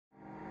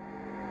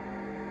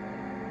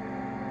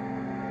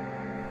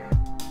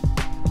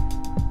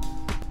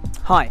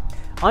Hi,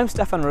 I'm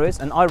Stefan Ruiz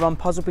and I run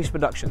Puzzle Piece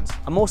Productions.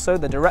 I'm also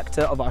the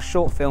director of our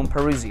short film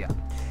Parousia.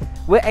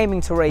 We're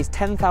aiming to raise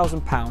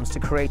 £10,000 to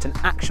create an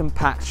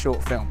action-packed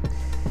short film.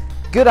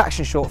 Good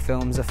action short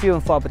films are few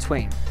and far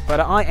between, but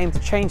I aim to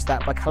change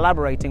that by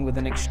collaborating with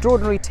an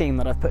extraordinary team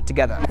that I've put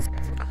together.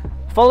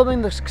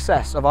 Following the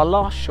success of our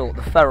last short,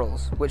 The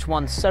Ferals, which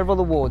won several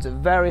awards at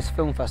various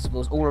film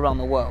festivals all around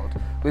the world,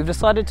 we've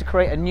decided to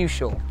create a new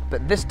short,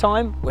 but this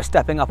time we're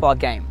stepping up our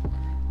game.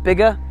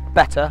 Bigger,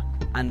 better,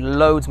 and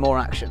loads more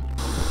action.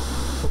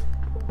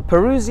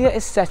 Parousia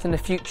is set in a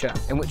future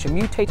in which a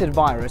mutated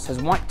virus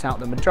has wiped out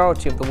the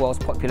majority of the world's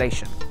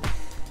population.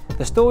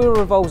 The story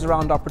revolves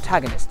around our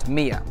protagonist,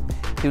 Mia,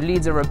 who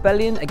leads a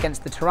rebellion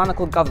against the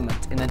tyrannical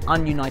government in an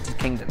ununited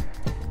kingdom.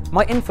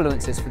 My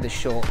influences for this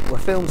short were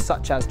films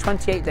such as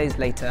 28 Days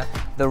Later,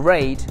 The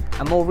Raid,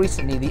 and more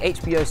recently the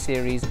HBO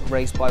series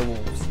Raised by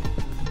Wolves.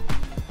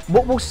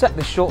 What will set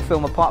this short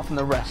film apart from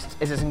the rest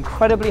is its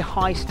incredibly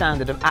high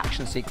standard of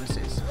action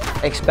sequences.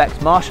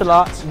 Expect martial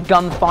arts,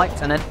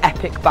 gunfights, and an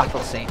epic battle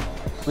scene.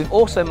 We've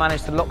also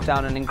managed to lock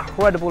down an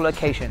incredible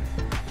location,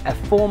 a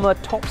former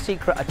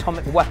top-secret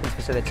atomic weapons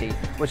facility,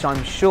 which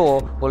I'm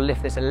sure will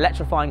lift this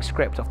electrifying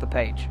script off the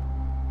page.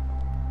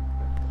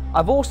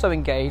 I've also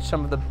engaged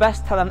some of the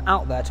best talent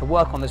out there to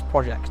work on this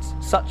project,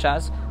 such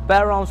as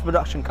Bear Arms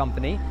Production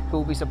Company, who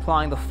will be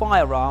supplying the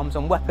firearms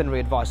and weaponry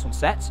advice on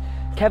set,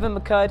 Kevin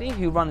McCurdy,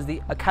 who runs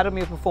the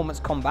Academy of Performance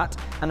Combat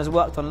and has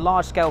worked on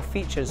large-scale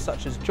features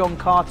such as John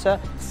Carter,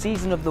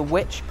 Season of the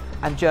Witch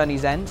and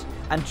Journey's End,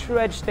 and True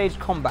Edge Stage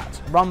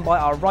Combat, run by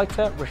our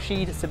writer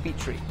Rashid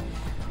Sabitri.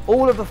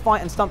 All of the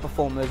fight and stunt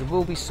performers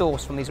will be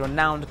sourced from these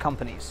renowned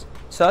companies.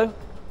 So,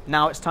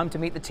 now it's time to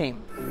meet the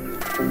team.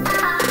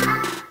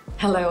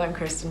 Hello, I'm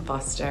Kristen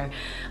Foster.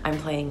 I'm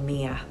playing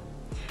Mia,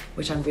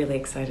 which I'm really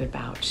excited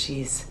about.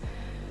 She's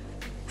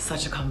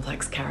such a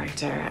complex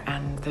character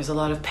and there's a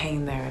lot of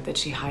pain there that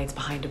she hides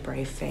behind a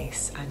brave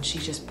face, and she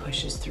just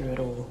pushes through it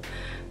all,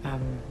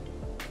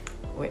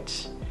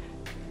 which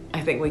I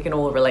think we can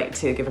all relate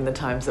to given the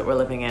times that we're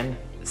living in.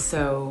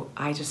 So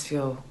I just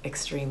feel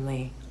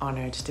extremely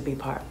honored to be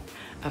part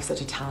of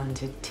such a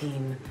talented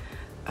team,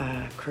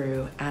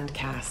 crew and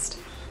cast.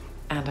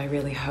 And I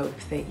really hope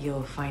that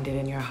you'll find it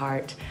in your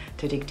heart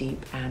to dig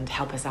deep and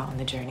help us out on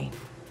the journey.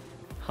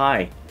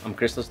 Hi, I'm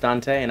Christos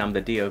Dante and I'm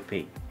the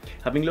DOP.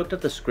 Having looked at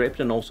the script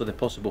and also the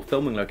possible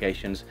filming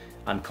locations,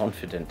 I'm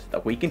confident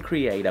that we can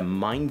create a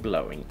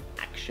mind-blowing,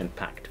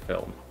 action-packed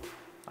film.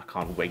 I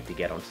can't wait to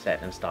get on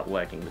set and start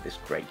working with this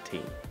great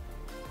team.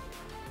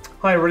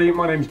 Hi everybody,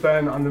 my name's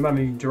Ben. I'm the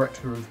Managing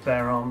Director of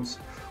Bear Arms.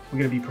 We're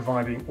going to be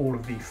providing all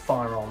of the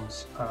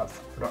firearms for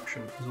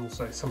production, as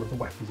also some of the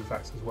weapons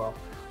effects as well.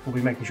 We'll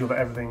be making sure that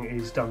everything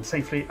is done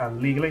safely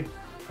and legally,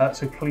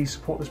 so please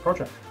support this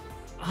project.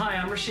 Hi,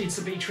 I'm Rashid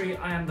Sabitri.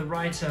 I am the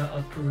writer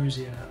of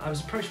Parousia. I was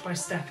approached by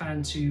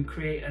Stefan to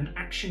create an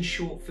action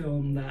short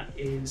film that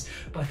is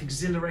both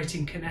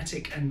exhilarating,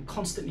 kinetic and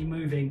constantly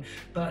moving,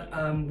 but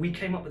we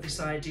came up with this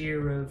idea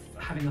of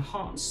having a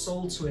heart and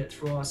soul to it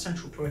through our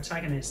central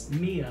protagonist,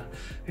 Mia,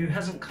 who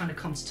hasn't kind of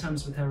come to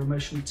terms with her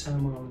emotional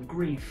turmoil and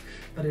grief,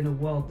 but in a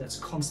world that's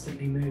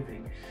constantly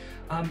moving.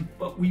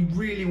 But we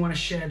really want to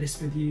share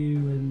this with you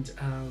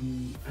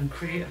and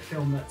create a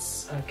film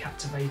that's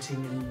captivating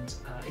and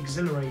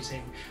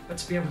exhilarating. But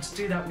to be able to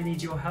do that, we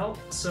need your help.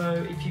 So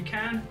if you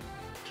can,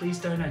 please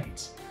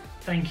donate.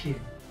 Thank you.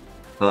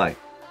 Hi,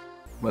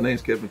 my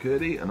name's Kevin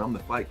McCurdy and I'm the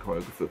fight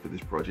choreographer for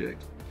this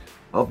project.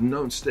 I've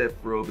known Steph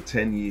for over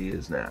 10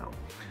 years now,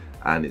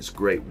 and it's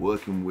great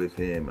working with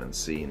him and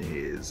seeing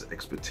his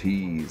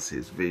expertise,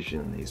 his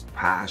vision, his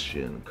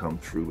passion come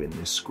through in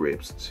this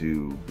script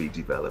to be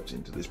developed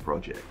into this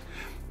project.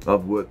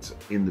 I've worked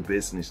in the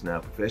business now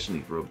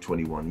professionally for over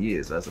 21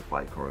 years as a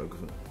fight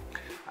choreographer,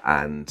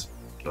 and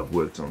I've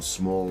worked on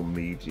small,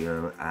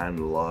 medium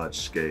and large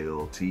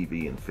scale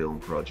TV and film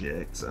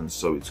projects, and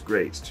so it's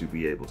great to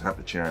be able to have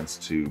the chance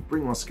to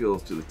bring my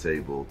skills to the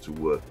table, to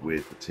work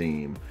with the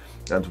team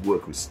and to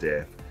work with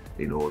Steph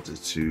in order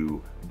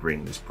to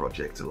bring this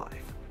project to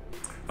life.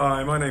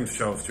 Hi, my name's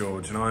Charles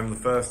George and I'm the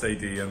first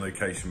AD and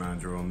location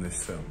manager on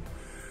this film.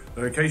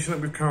 The location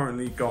that we've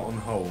currently got on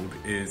hold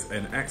is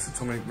an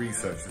ex-atomic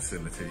research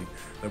facility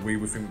that we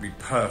would think would be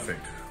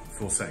perfect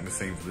for setting the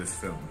scene for this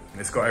film.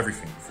 It's got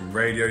everything from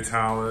radio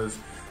towers,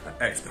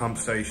 ex-pump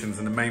stations,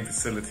 and the main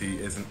facility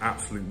is an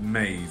absolute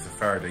maze of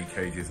Faraday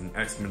cages and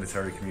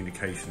ex-military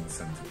communications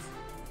centres.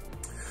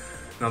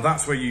 Now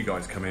that's where you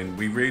guys come in.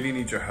 We really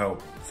need your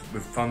help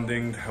with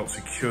funding to help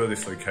secure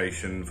this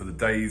location for the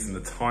days and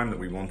the time that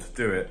we want to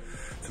do it,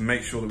 to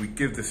make sure that we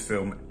give this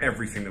film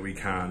everything that we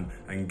can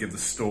and give the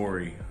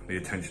story the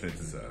attention it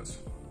deserves.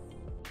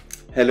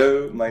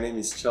 Hello, my name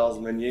is Charles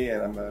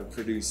Meunier and I'm a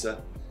producer.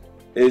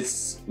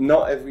 It's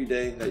not every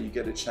day that you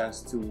get a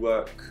chance to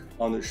work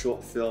on a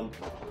short film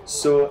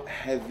so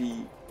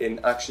heavy in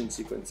action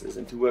sequences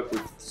and to work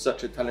with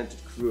such a talented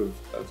crew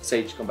of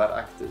stage combat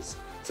actors.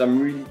 So I'm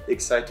really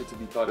excited to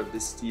be part of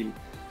this team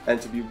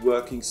and to be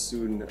working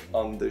soon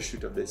on the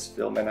shoot of this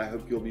film, and I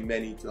hope you'll be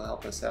many to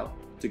help us out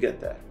to get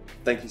there.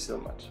 Thank you so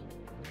much.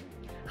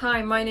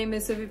 Hi, my name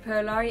is Sophie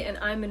Perolari and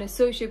I'm an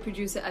associate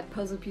producer at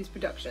Puzzle Piece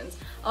Productions.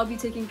 I'll be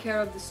taking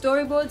care of the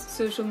storyboards,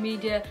 social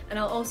media, and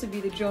I'll also be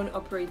the drone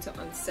operator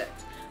on set.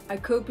 I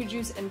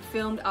co-produced and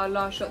filmed our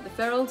last shot, The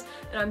Ferals,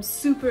 and I'm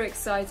super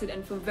excited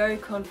and feel very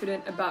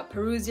confident about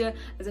Parousia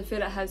as I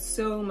feel it has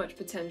so much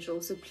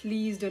potential, so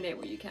please donate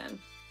what you can.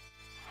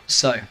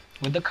 So,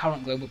 with the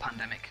current global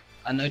pandemic,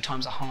 I know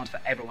times are hard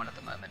for everyone at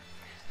the moment,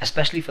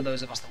 especially for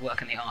those of us that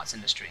work in the arts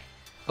industry.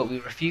 But we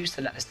refuse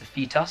to let this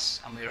defeat us,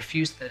 and we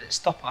refuse to let it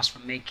stop us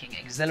from making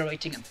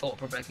exhilarating and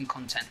thought-provoking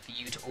content for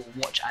you to all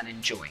watch and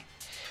enjoy,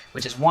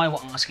 which is why we're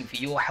asking for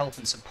your help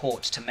and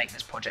support to make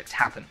this project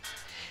happen.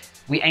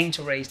 We aim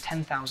to raise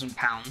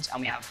 £10,000 and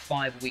we have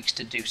 5 weeks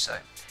to do so.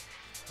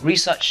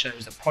 Research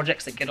shows that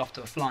projects that get off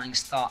to a flying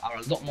start are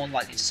a lot more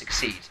likely to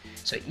succeed,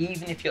 so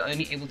even if you're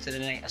only able to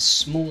donate a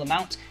small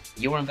amount,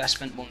 your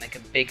investment will make a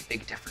big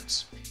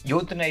difference.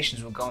 Your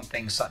donations will go on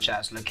things such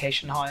as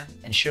location hire,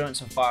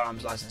 insurance and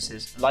firearms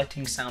licenses,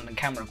 lighting, sound and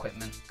camera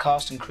equipment,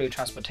 cast and crew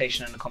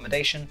transportation and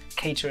accommodation,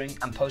 catering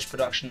and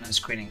post-production and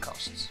screening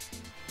costs.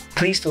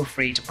 Please feel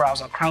free to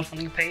browse our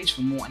crowdfunding page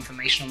for more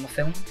information on the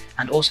film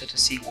and also to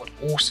see what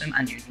awesome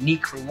and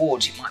unique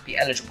rewards you might be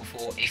eligible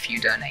for if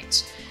you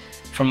donate.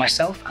 From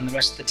myself and the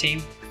rest of the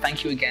team,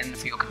 thank you again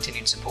for your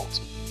continued support.